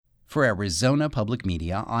For Arizona Public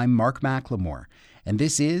Media, I'm Mark McLemore, and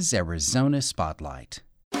this is Arizona Spotlight.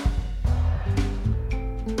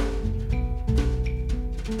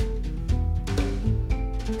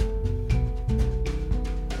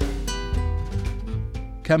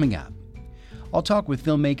 Coming up, I'll talk with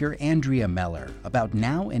filmmaker Andrea Meller about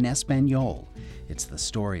Now in Espanol. It's the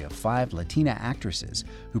story of 5 Latina actresses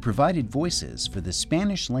who provided voices for the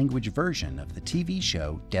Spanish-language version of the TV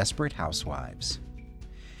show Desperate Housewives.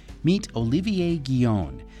 Meet Olivier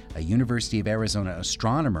Guillon, a University of Arizona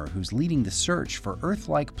astronomer who's leading the search for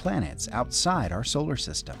Earth-like planets outside our solar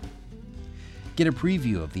system. Get a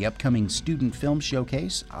preview of the upcoming student film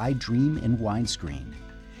showcase, I Dream in Widescreen.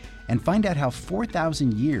 And find out how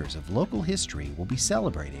 4,000 years of local history will be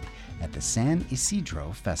celebrated at the San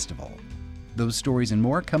Isidro Festival. Those stories and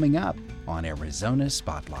more coming up on Arizona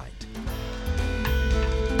Spotlight.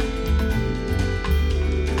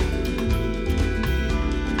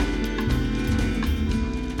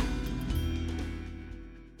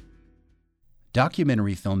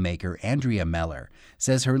 Documentary filmmaker Andrea Meller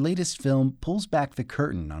says her latest film pulls back the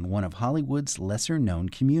curtain on one of Hollywood's lesser-known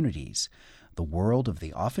communities, the world of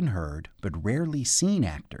the often heard but rarely seen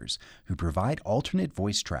actors who provide alternate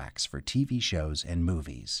voice tracks for TV shows and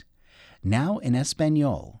movies. Now in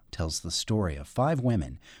Espanol tells the story of 5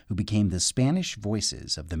 women who became the Spanish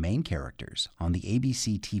voices of the main characters on the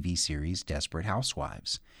ABC TV series Desperate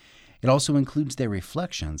Housewives. It also includes their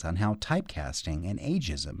reflections on how typecasting and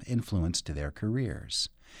ageism influenced their careers.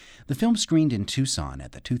 The film screened in Tucson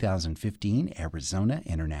at the 2015 Arizona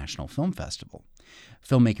International Film Festival.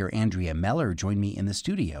 Filmmaker Andrea Meller joined me in the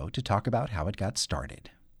studio to talk about how it got started.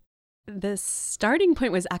 The starting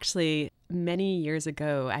point was actually many years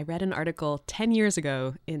ago. I read an article 10 years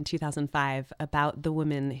ago in 2005 about the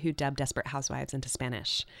women who dubbed Desperate Housewives into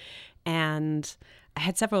Spanish. And I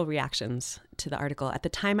had several reactions to the article. At the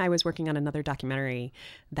time, I was working on another documentary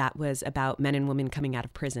that was about men and women coming out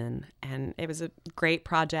of prison. And it was a great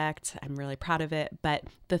project. I'm really proud of it. But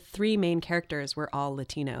the 3 main characters were all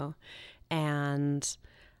Latino. And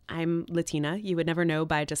I'm Latina. You would never know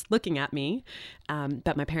by just looking at me.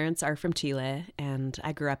 But my parents are from Chile, and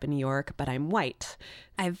I grew up in New York, but I'm white.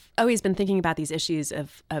 I've always been thinking about these issues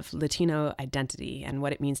of Latino identity and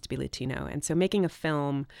what it means to be Latino. And so making a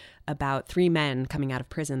film about 3 men coming out of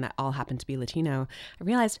prison that all happen to be Latino, I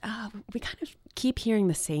realized, we kind of keep hearing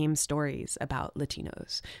the same stories about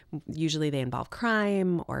Latinos. Usually they involve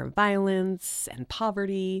crime or violence and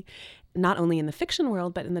poverty, not only in the fiction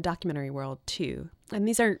world, but in the documentary world too. And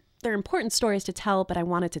they're important stories to tell, but I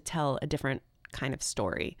wanted to tell a different kind of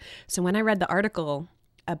story. So when I read the article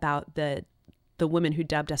about the women who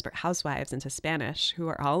dubbed Desperate Housewives into Spanish, who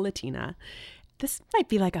are all Latina, this might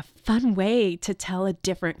be like a fun way to tell a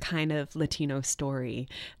different kind of Latino story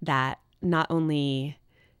that not only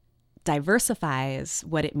diversifies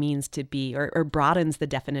what it means to be, or broadens the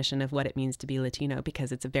definition of what it means to be Latino,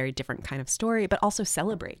 because it's a very different kind of story, but also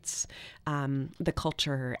celebrates the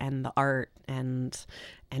culture and the art and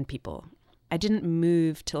people. I didn't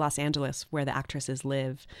move to Los Angeles, where the actresses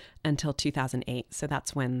live, until 2008. So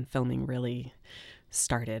that's when filming really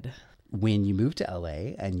started. When you moved to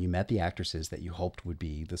LA and you met the actresses that you hoped would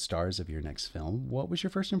be the stars of your next film, what was your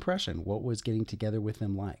first impression? What was getting together with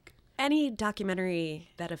them like? Any documentary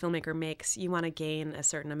that a filmmaker makes, you want to gain a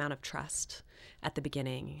certain amount of trust at the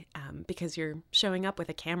beginning, because you're showing up with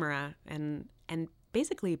a camera and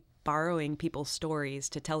basically borrowing people's stories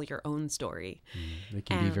to tell your own story. It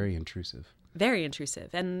can be very intrusive. Very intrusive.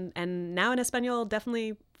 And Now in Espanol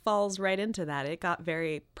definitely falls right into that. It got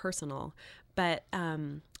very personal. But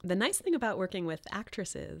the nice thing about working with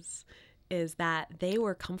actresses is that they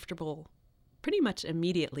were comfortable pretty much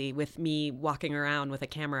immediately with me walking around with a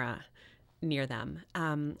camera near them.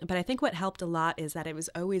 But I think what helped a lot is that it was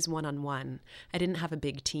always one-on-one. I didn't have a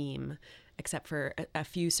big team, except for a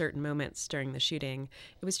few certain moments during the shooting.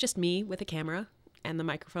 It was just me with a camera and the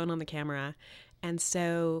microphone on the camera. And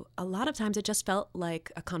so a lot of times it just felt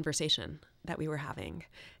like a conversation that we were having,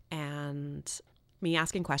 and me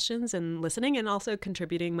asking questions and listening, and also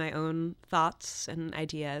contributing my own thoughts and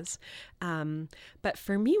ideas. But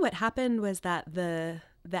for me, what happened was that the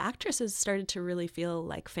actresses started to really feel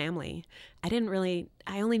like family. I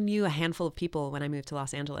only knew a handful of people when I moved to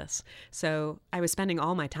Los Angeles. So I was spending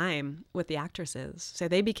all my time with the actresses. So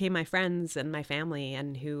they became my friends and my family,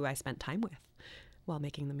 and who I spent time with while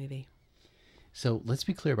making the movie. So let's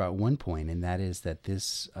be clear about one point, and that is that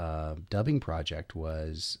this dubbing project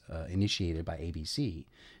was initiated by ABC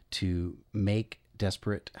to make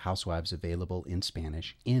Desperate Housewives available in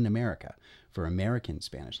Spanish in America for American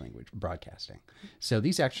Spanish language broadcasting. So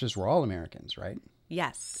these actresses were all Americans, right?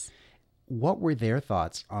 Yes. What were their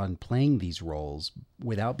thoughts on playing these roles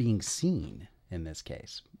without being seen, in this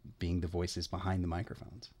case, being the voices behind the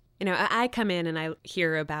microphones? You know, I come in and I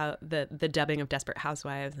hear about the dubbing of Desperate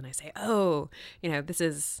Housewives, and I say, oh, this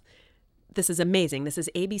is amazing. This is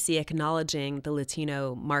ABC acknowledging the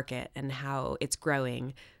Latino market and how it's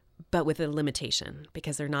growing, but with a limitation,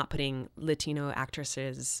 because they're not putting Latino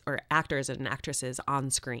actresses or actors and actresses on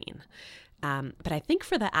screen. But I think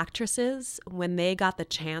for the actresses, when they got the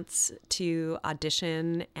chance to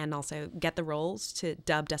audition and also get the roles to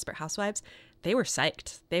dub Desperate Housewives, they were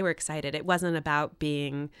psyched. They were excited. It wasn't about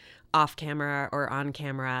being off camera or on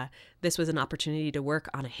camera. This was an opportunity to work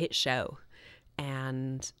on a hit show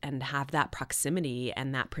and have that proximity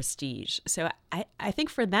and that prestige. So I think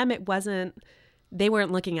for them, they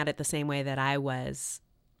weren't looking at it the same way that I was,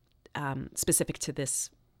 specific to this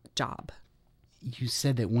job. You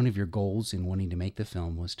said that one of your goals in wanting to make the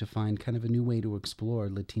film was to find kind of a new way to explore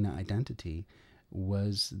Latina identity.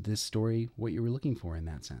 Was this story what you were looking for in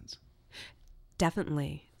that sense?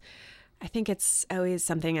 Definitely. I think it's always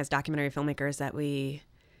something as documentary filmmakers that we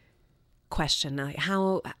question, like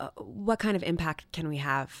what kind of impact can we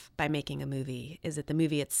have by making a movie? Is it the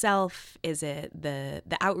movie itself? Is it the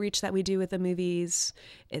outreach that we do with the movies?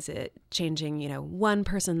 Is it changing, one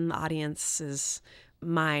person in the audience's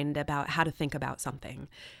mind about how to think about something?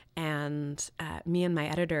 And me and my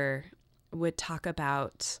editor would talk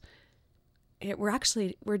about it.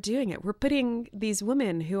 We're doing it. We're putting these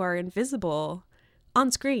women who are invisible on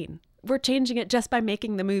screen. We're changing it just by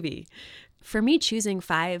making the movie. For me, choosing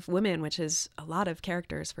 5 women, which is a lot of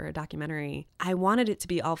characters for a documentary, I wanted it to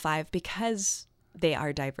be all 5 because they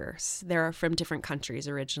are diverse. They're from different countries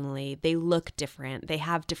originally. They look different. They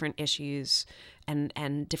have different issues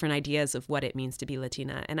and different ideas of what it means to be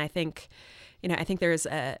Latina. And I think there's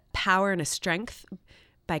a power and a strength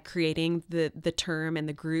by creating the term and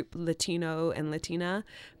the group Latino and Latina.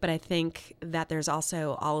 But I think that there's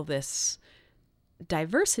also all of this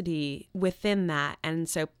diversity within that. And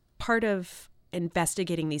so part of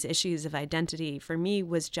investigating these issues of identity for me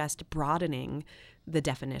was just broadening the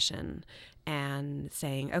definition and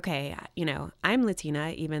saying, okay, I'm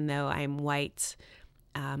Latina, even though I'm white,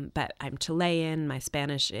 but I'm Chilean, my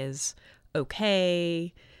Spanish is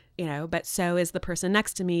okay, but so is the person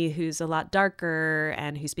next to me who's a lot darker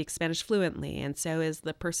and who speaks Spanish fluently. And so is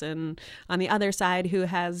the person on the other side who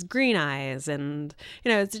has green eyes, and,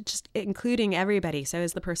 it's just including everybody. So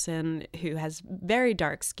is the person who has very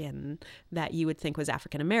dark skin that you would think was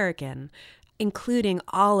African American. Including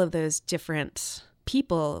all of those different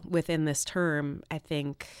people within this term, I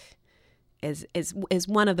think is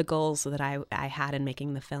one of the goals that I had in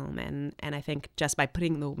making the film. And I think just by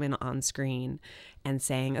putting the women on screen and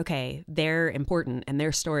saying, okay, they're important and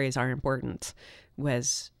their stories are important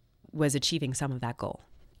was achieving some of that goal.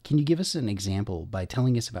 Can you give us an example by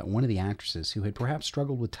telling us about one of the actresses who had perhaps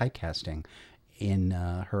struggled with typecasting in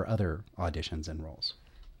her other auditions and roles?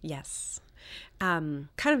 Yes. Kind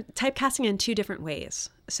of typecasting in 2 different ways.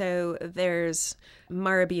 So there's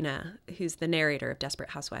Marabina, who's the narrator of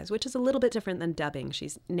Desperate Housewives, which is a little bit different than dubbing.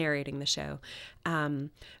 She's narrating the show. And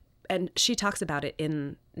she talks about it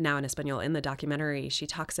in Now in Espanol, in the documentary. She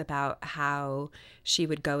talks about how she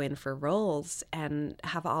would go in for roles and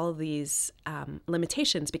have all of these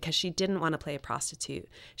limitations because she didn't want to play a prostitute.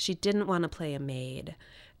 She didn't want to play a maid.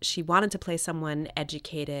 She wanted to play someone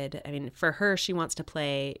educated. I mean, for her, she wants to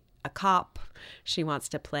play a cop. She wants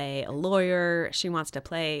to play a lawyer. She wants to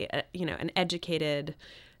play, an educated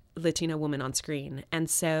Latina woman on screen. And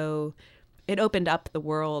so it opened up the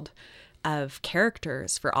world of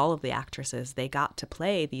characters for all of the actresses. They got to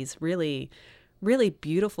play these really, really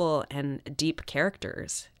beautiful and deep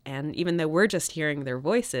characters. And even though we're just hearing their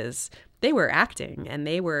voices, they were acting and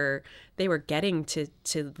they were getting to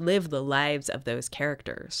live the lives of those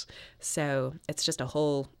characters. So it's just a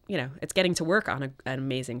whole, it's getting to work on an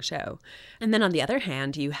amazing show. And then on the other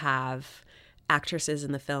hand, you have actresses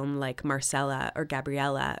in the film like Marcela or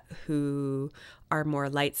Gabriela who are more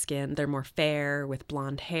light-skinned, they're more fair with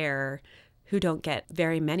blonde hair, who don't get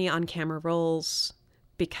very many on-camera roles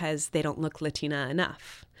because they don't look Latina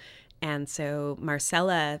enough. And so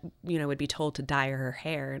Marcela, would be told to dye her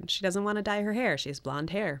hair, and she doesn't want to dye her hair. She has blonde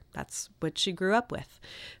hair. That's what she grew up with.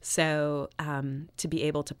 So to be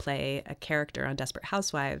able to play a character on Desperate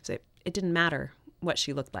Housewives, it didn't matter what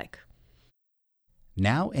she looked like.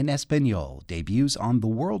 Now in Espanol debuts on the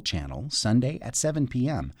World Channel Sunday at 7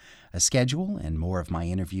 p.m. A schedule and more of my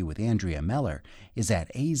interview with Andrea Meller is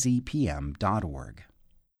at azpm.org.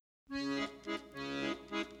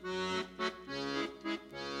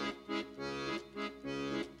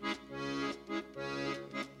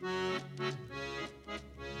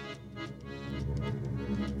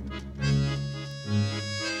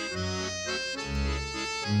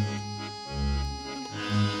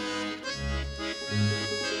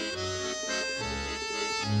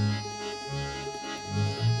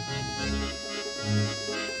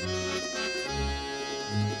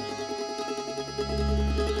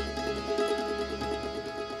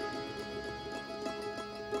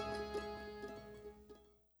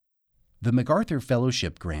 The MacArthur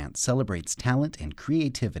Fellowship Grant celebrates talent and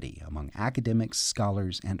creativity among academics,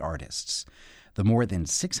 scholars, and artists. The more than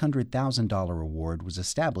 $600,000 award was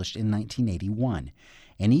established in 1981,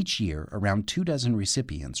 and each year around 24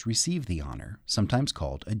 recipients receive the honor, sometimes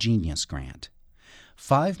called a Genius Grant.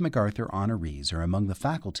 5 MacArthur honorees are among the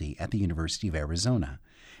faculty at the University of Arizona,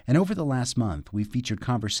 and over the last month we've featured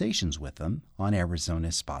conversations with them on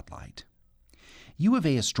Arizona Spotlight. U of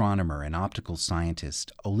A astronomer and optical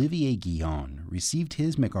scientist Olivier Guillon received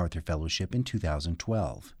his MacArthur Fellowship in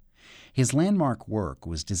 2012. His landmark work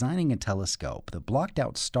was designing a telescope that blocked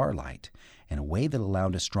out starlight in a way that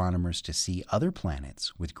allowed astronomers to see other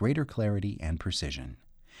planets with greater clarity and precision.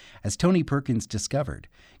 As Tony Perkins discovered,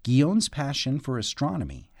 Guillon's passion for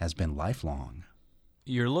astronomy has been lifelong.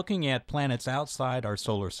 You're looking at planets outside our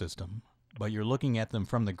solar system, but you're looking at them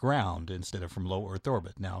from the ground instead of from low Earth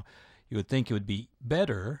orbit. Now, you would think it would be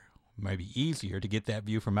better, maybe easier, to get that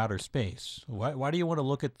view from outer space. Why do you want to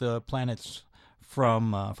look at the planets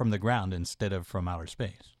from the ground instead of from outer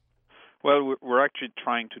space? Well, we're actually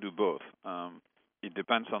trying to do both. It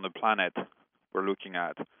depends on the planet we're looking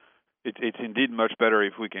at. It's indeed much better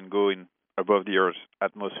if we can go in above the Earth's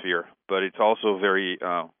atmosphere, but it's also very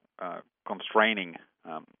constraining.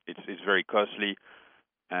 It's very costly,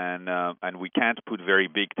 and we can't put very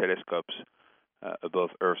big telescopes above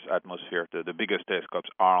Earth's atmosphere. The biggest telescopes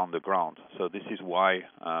are on the ground, so this is why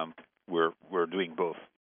we're doing both.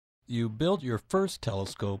 You built your first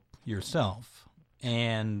telescope yourself,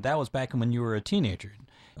 and that was back when you were a teenager.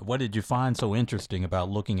 What did you find so interesting about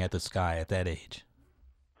looking at the sky at that age?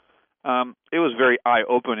 It was very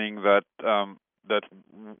eye-opening that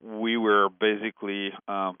we were basically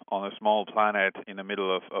on a small planet in the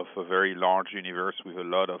middle of a very large universe with a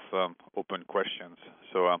lot of open questions.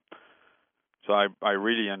 So I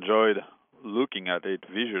really enjoyed looking at it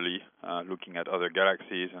visually, looking at other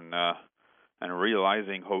galaxies and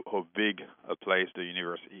realizing how big a place the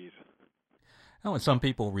universe is. When some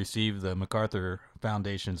people receive the MacArthur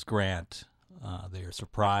Foundation's grant, they are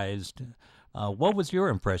surprised. What was your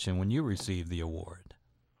impression when you received the award?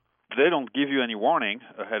 They don't give you any warning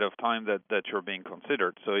ahead of time that you're being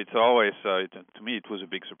considered. So it's always, to me, it was a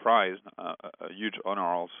big surprise, a huge honor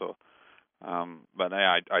also. But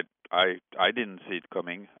I didn't see it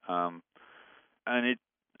coming. And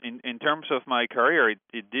in terms of my career,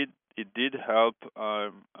 it did help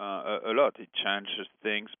a lot. It changes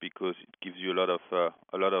things because it gives you a lot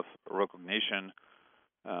of recognition,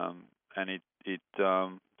 and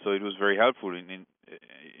so it was very helpful.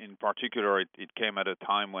 In particular, it came at a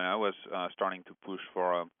time when I was starting to push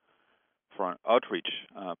for an outreach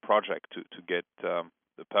project to get the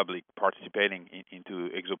public participating into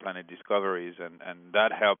exoplanet discoveries, and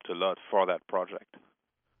that helped a lot for that project.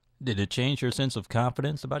 Did it change your sense of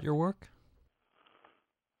confidence about your work?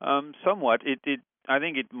 Somewhat. I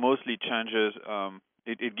think it mostly changes.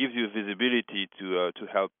 It gives you visibility to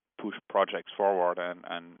help push projects forward,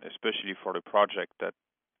 and especially for the project that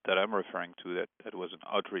I'm referring to, that was an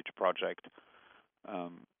outreach project.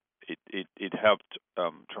 It helped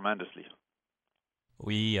tremendously.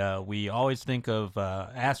 We always think of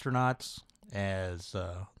astronauts as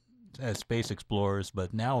space explorers,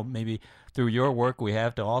 but now maybe through your work we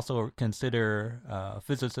have to also consider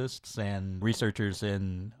physicists and researchers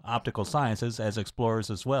in optical sciences as explorers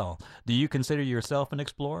as well. Do you consider yourself an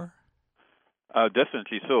explorer?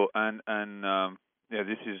 Definitely so, and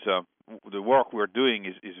this is the work we're doing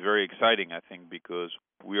is very exciting, I think, because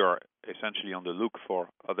we are essentially on the look for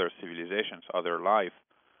other civilizations, other life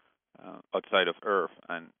outside of Earth,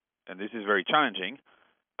 and this is very challenging.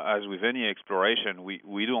 As with any exploration,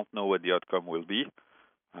 we don't know what the outcome will be,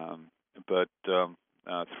 but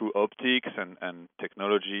through optics and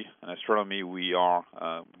technology and astronomy, we are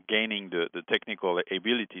gaining the technical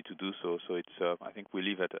ability to do so. So it's I think we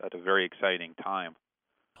live at a very exciting time.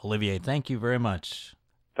 Olivier, thank you very much.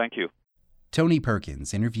 Thank you. Tony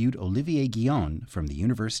Perkins interviewed Olivier Guillon from the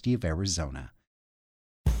University of Arizona.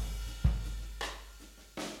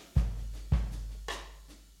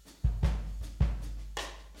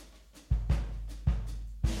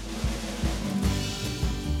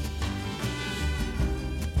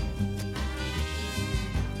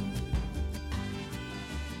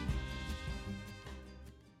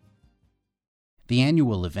 The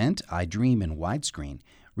annual event, I Dream in Widescreen,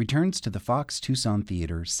 returns to the Fox Tucson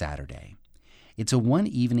Theater Saturday. It's a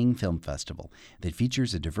one-evening film festival that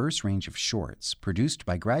features a diverse range of shorts produced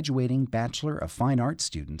by graduating Bachelor of Fine Arts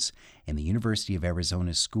students in the University of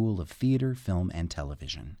Arizona's School of Theater, Film, and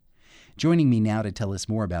Television. Joining me now to tell us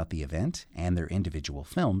more about the event and their individual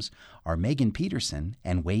films are Megan Peterson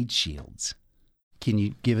and Wade Shields. Can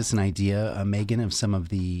you give us an idea, Megan, of some of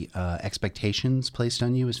the expectations placed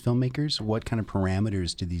on you as filmmakers? What kind of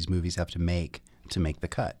parameters do these movies have to make the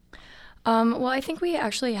cut? Well, I think we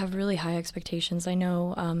actually have really high expectations. I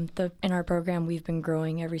know in our program we've been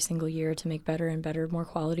growing every single year to make better and better, more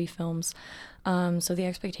quality films. So the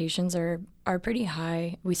expectations are pretty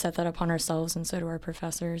high. We set that upon ourselves, and so do our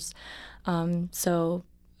professors. So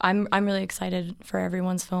I'm really excited for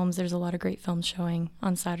everyone's films. There's a lot of great films showing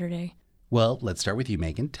on Saturday. Well, let's start with you,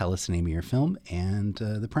 Megan. Tell us the name of your film and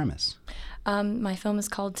the premise. My film is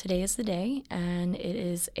called Today is the Day, and it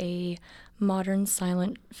is a modern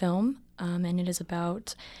silent film, and it is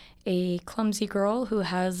about a clumsy girl who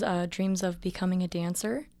has dreams of becoming a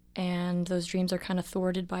dancer, and those dreams are kind of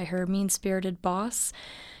thwarted by her mean-spirited boss,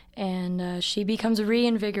 and she becomes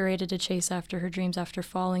reinvigorated to chase after her dreams after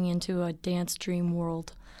falling into a dance dream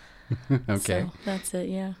world. Okay. So that's it,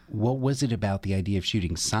 yeah. What was it about the idea of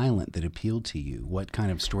shooting silent that appealed to you? What kind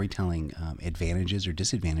of storytelling advantages or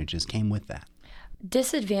disadvantages came with that?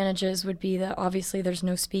 Disadvantages would be that obviously there's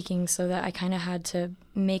no speaking, so that I kind of had to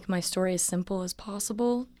make my story as simple as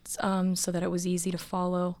possible so that it was easy to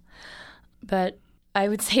follow. But I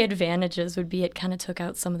would say advantages would be it kind of took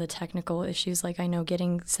out some of the technical issues. Like I know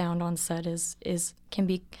getting sound on set can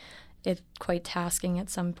be quite tasking at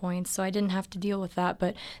some points, so I didn't have to deal with that.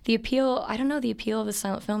 But the appeal of the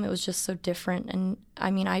silent film, it was just so different. And I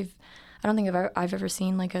mean, I don't think I've ever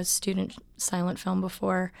seen like a student silent film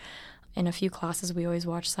before. In a few classes, we always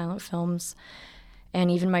watch silent films. And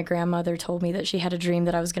even my grandmother told me that she had a dream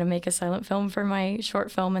that I was going to make a silent film for my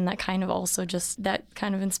short film, and that kind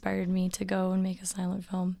of inspired me to go and make a silent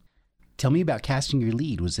film. Tell me about casting your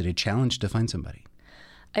lead. Was it a challenge to find somebody?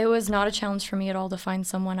 It was not a challenge for me at all to find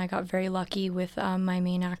someone. I got very lucky with my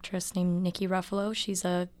main actress named Nikki Ruffalo. She's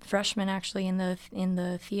a freshman actually in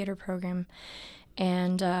the theater program,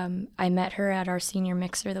 and I met her at our senior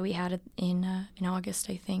mixer that we had in August,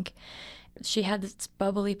 I think. She had this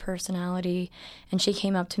bubbly personality, and she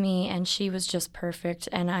came up to me, and she was just perfect.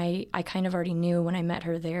 And I kind of already knew when I met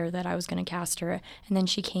her there that I was going to cast her. And then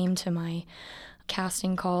she came to my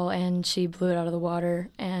casting call, and she blew it out of the water.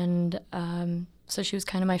 And so she was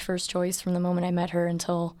kind of my first choice from the moment I met her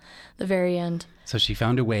until the very end. So she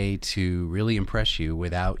found a way to really impress you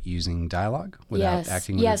without using dialogue, without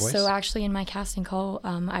acting with her voice? Yes, so actually in my casting call,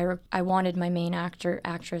 I wanted my main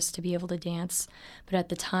actress to be able to dance, but at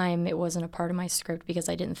the time it wasn't a part of my script because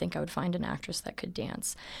I didn't think I would find an actress that could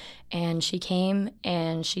dance. And she came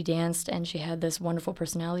and she danced, and she had this wonderful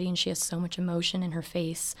personality, and she has so much emotion in her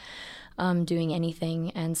face doing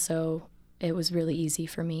anything, and so it was really easy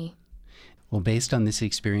for me. Well, based on this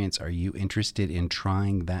experience, are you interested in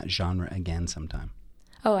trying that genre again sometime?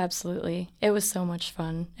 Oh, absolutely. It was so much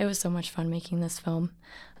fun. It was so much fun making this film.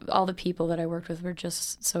 All the people that I worked with were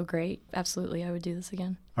just so great. Absolutely, I would do this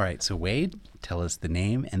again. All right, so Wade, tell us the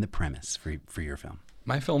name and the premise for your film.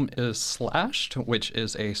 My film is Slashed, which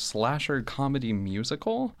is a slasher comedy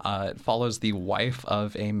musical. It follows the wife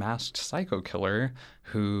of a masked psycho killer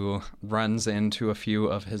who runs into a few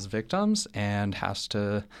of his victims and has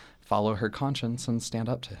to follow her conscience and stand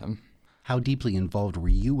up to him. How deeply involved were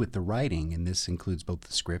you with the writing? And this includes both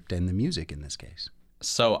the script and the music in this case.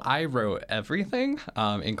 So I wrote everything,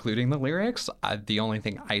 including the lyrics. The only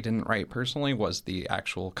thing I didn't write personally was the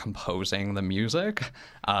actual composing the music,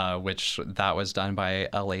 which that was done by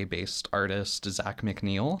LA-based artist Zach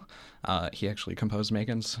McNeil. He actually composed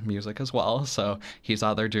Megan's music as well, so he's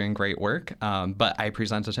out there doing great work. But I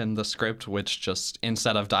presented him the script, which just,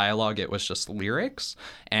 instead of dialogue, it was just lyrics.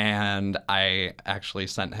 And I actually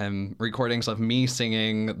sent him recordings of me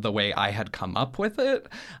singing the way I had come up with it.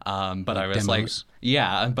 But I was demos?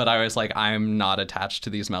 But I was like, I'm not attached to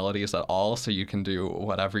these melodies at all, so you can do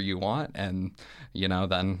whatever you want. And,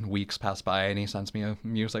 then weeks pass by and he sends me a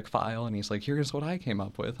music file and he's like, here's what I came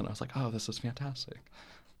up with. And I was like, oh, this is fantastic.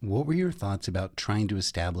 What were your thoughts about trying to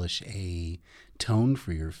establish a tone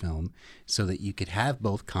for your film so that you could have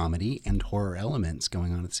both comedy and horror elements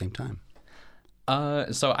going on at the same time?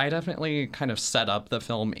 So I definitely kind of set up the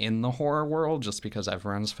film in the horror world just because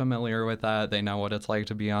everyone's familiar with that. They know what it's like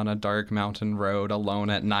to be on a dark mountain road alone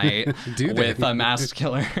at night with a masked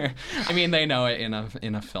killer. I mean, they know it in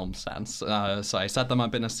a film sense. So I set them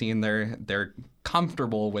up in a scene they're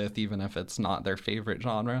comfortable with, even if it's not their favorite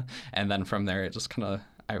genre. And then from there, it just kind of,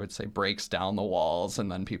 I would say, breaks down the walls,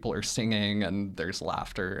 and then people are singing and there's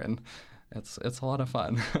laughter, and it's a lot of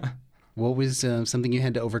fun. What was something you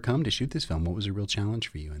had to overcome to shoot this film? What was a real challenge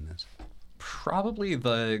for you in this? Probably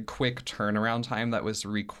the quick turnaround time that was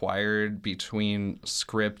required between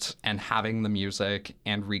script and having the music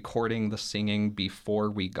and recording the singing before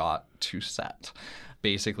we got to set.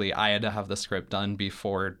 basically I had to have the script done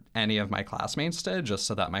before any of my classmates did, just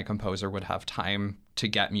so that my composer would have time to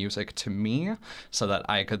get music to me so that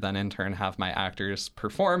I could then in turn have my actors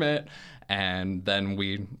perform it. And then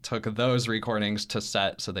we took those recordings to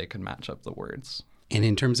set so they could match up the words. And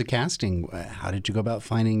in terms of casting, how did you go about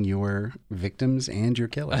finding your victims and your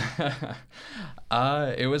killer?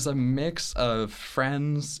 It was a mix of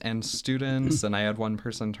friends and students, and I had one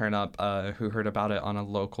person turn up who heard about it on a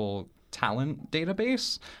local talent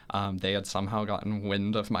database. They had somehow gotten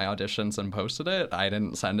wind of my auditions and posted it. I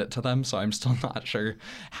didn't send it to them, so I'm still not sure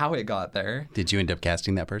how it got there. Did you end up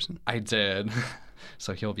casting that person? I did.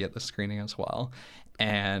 So he'll be at the screening as well.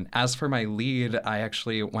 And as for my lead, I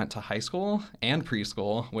actually went to high school and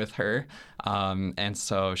preschool with her. And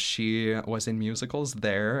so she was in musicals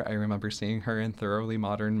there. I remember seeing her in Thoroughly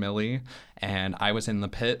Modern Millie. And I was in the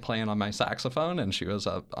pit playing on my saxophone, and she was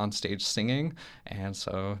up on stage singing. And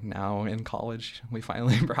so now in college, we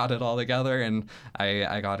finally brought it all together. And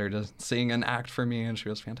I got her to sing and act for me, and she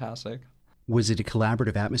was fantastic. Was it a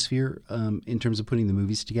collaborative atmosphere in terms of putting the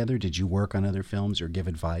movies together? Did you work on other films or give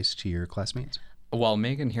advice to your classmates? Well,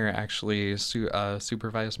 Megan here actually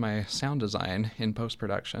supervised my sound design in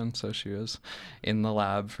post-production, so she was in the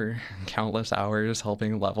lab for countless hours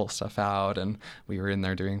helping level stuff out, and we were in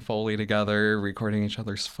there doing Foley together, recording each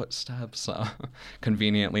other's footsteps.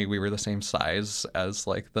 Conveniently, we were the same size as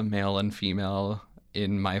like the male and female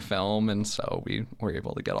in my film, and so we were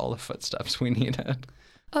able to get all the footsteps we needed.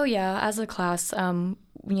 Oh, yeah. As a class,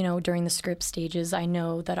 during the script stages, I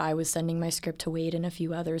know that I was sending my script to Wade and a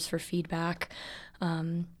few others for feedback.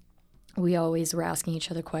 We always were asking each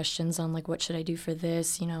other questions on, like, what should I do for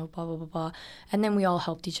this, blah, blah, blah, blah. And then we all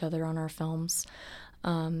helped each other on our films.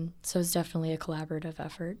 So it's definitely a collaborative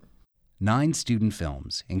effort. 9 student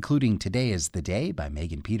films, including Today is the Day by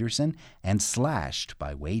Megan Peterson and Slashed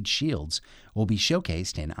by Wade Shields, will be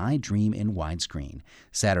showcased in I Dream in Widescreen,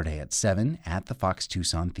 Saturday at 7 at the Fox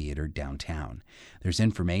Tucson Theater downtown. There's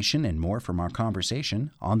information and more from our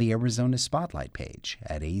conversation on the Arizona Spotlight page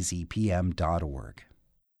at azpm.org.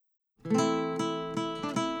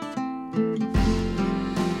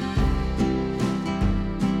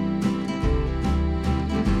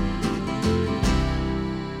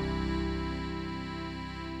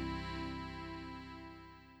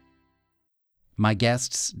 My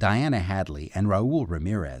guests, Diana Hadley and Raul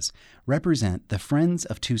Ramirez, represent the Friends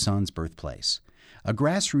of Tucson's Birthplace, a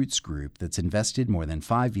grassroots group that's invested more than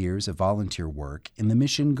 5 years of volunteer work in the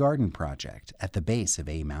Mission Garden Project at the base of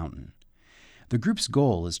A Mountain. The group's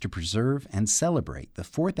goal is to preserve and celebrate the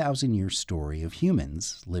 4,000-year story of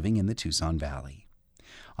humans living in the Tucson Valley.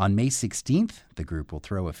 On May 16th, the group will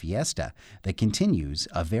throw a fiesta that continues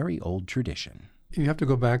a very old tradition. You have to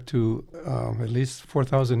go back to at least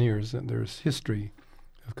 4,000 years, and there's history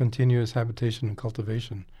of continuous habitation and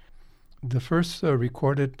cultivation. The first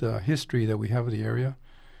recorded history that we have of the area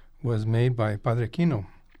was made by Padre Quino,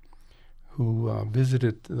 who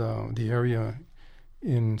visited the area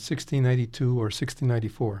in 1692 or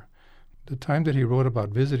 1694. The time that he wrote about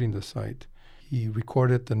visiting the site, he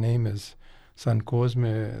recorded the name as San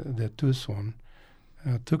Cosme de Tucson,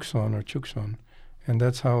 Tucson or Chucson. And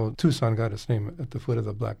that's how Tucson got its name, at the foot of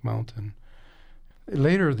the Black Mountain.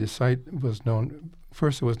 Later, the site was known,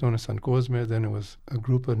 first it was known as San Cosme, then it was a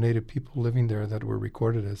group of native people living there that were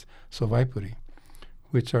recorded as Sovaipuri,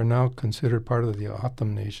 which are now considered part of the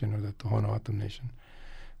O'odham Nation, or the Tohono O'odham Nation.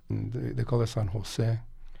 And they call it San Jose.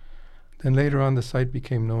 Then later on, the site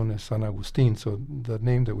became known as San Agustin, so the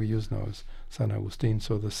name that we use now is San Agustin.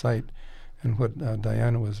 So the site, and what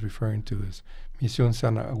Diana was referring to, is Misión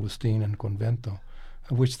San Agustin and Convento,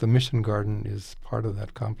 of which the Mission Garden is part of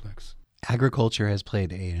that complex. Agriculture has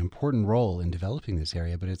played an important role in developing this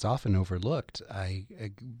area, but it's often overlooked. I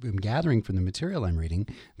am gathering from the material I'm reading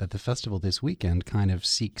that the festival this weekend kind of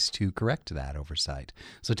seeks to correct that oversight.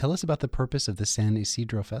 So tell us about the purpose of the San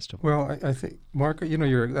Isidro Festival. Well, I think, Mark,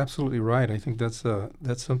 you're absolutely right. I think that's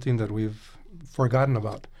something that we've forgotten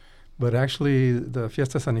about. But actually, the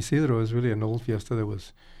Fiesta San Isidro is really an old fiesta that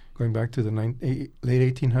was going back to the late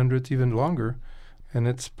 1800s, even longer. And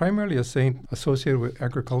it's primarily a saint associated with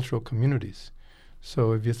agricultural communities.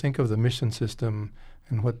 So if you think of the mission system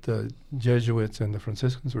and what the Jesuits and the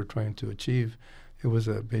Franciscans were trying to achieve, it was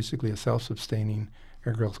basically a self-sustaining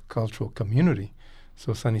agricultural community.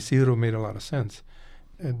 So San Isidro made a lot of sense.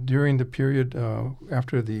 During the period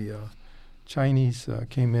after the Chinese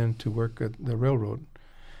came in to work at the railroad,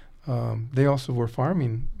 they also were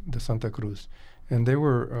farming the Santa Cruz. And they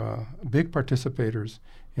were big participators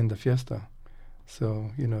in the fiesta.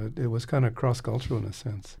 So, it was kind of cross-cultural in a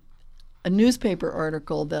sense. A newspaper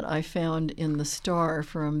article that I found in the Star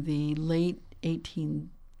from the late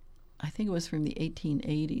I think it was from the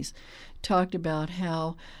 1880s, talked about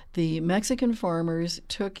how the Mexican farmers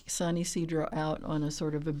took San Isidro out on a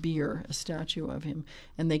sort of a bier, a statue of him,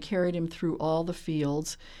 and they carried him through all the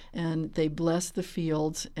fields, and they blessed the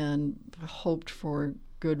fields and hoped for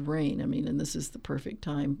good rain. I mean, and this is the perfect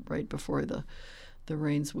time right before the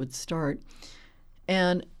rains would start.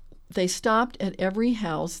 And they stopped at every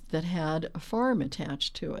house that had a farm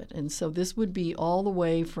attached to it. And so this would be all the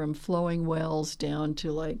way from Flowing Wells down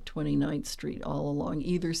to like 29th Street, all along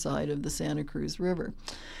either side of the Santa Cruz River.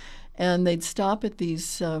 And they'd stop at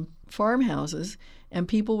these farmhouses, and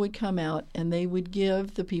people would come out and they would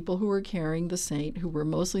give the people who were carrying the saint, who were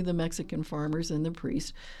mostly the Mexican farmers and the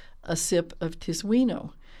priest, a sip of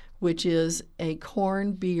Tiswino, which is a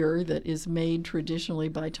corn beer that is made traditionally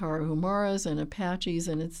by Tarahumaras and Apaches,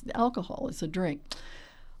 and it's alcohol, it's a drink.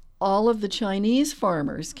 All of the Chinese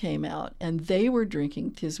farmers came out, and they were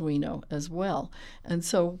drinking Tiswino as well. And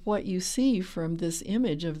so what you see from this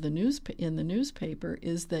image of in the newspaper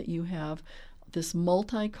is that you have this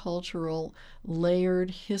multicultural,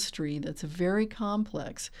 layered history that's very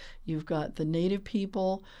complex. You've got the native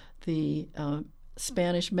people, the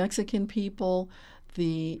Spanish-Mexican people,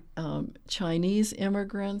 the Chinese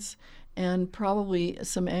immigrants, and probably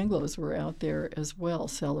some Anglos were out there as well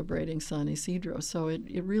celebrating San Isidro. So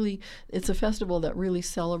it's a festival that really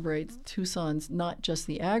celebrates Tucson's not just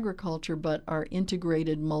the agriculture, but our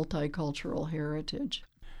integrated multicultural heritage.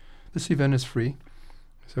 This event is free,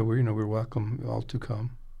 so we're welcome all to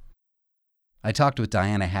come. I talked with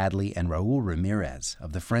Diana Hadley and Raul Ramirez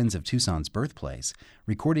of the Friends of Tucson's Birthplace,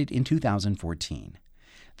 recorded in 2014.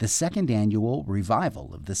 The second annual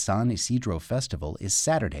revival of the San Isidro Festival is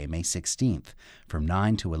Saturday, May 16th, from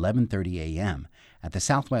 9 to 11:30 a.m. at the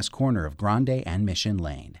southwest corner of Grande and Mission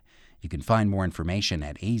Lane. You can find more information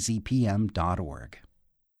at azpm.org.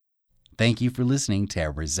 Thank you for listening to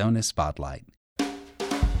Arizona Spotlight.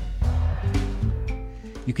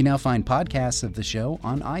 You can now find podcasts of the show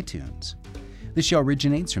on iTunes. The show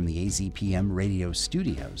originates from the AZPM radio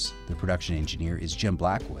studios. The production engineer is Jim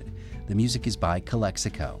Blackwood. The music is by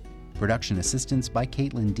Calexico. Production assistance by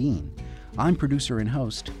Caitlin Dean. I'm producer and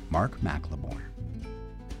host Mark McLemore.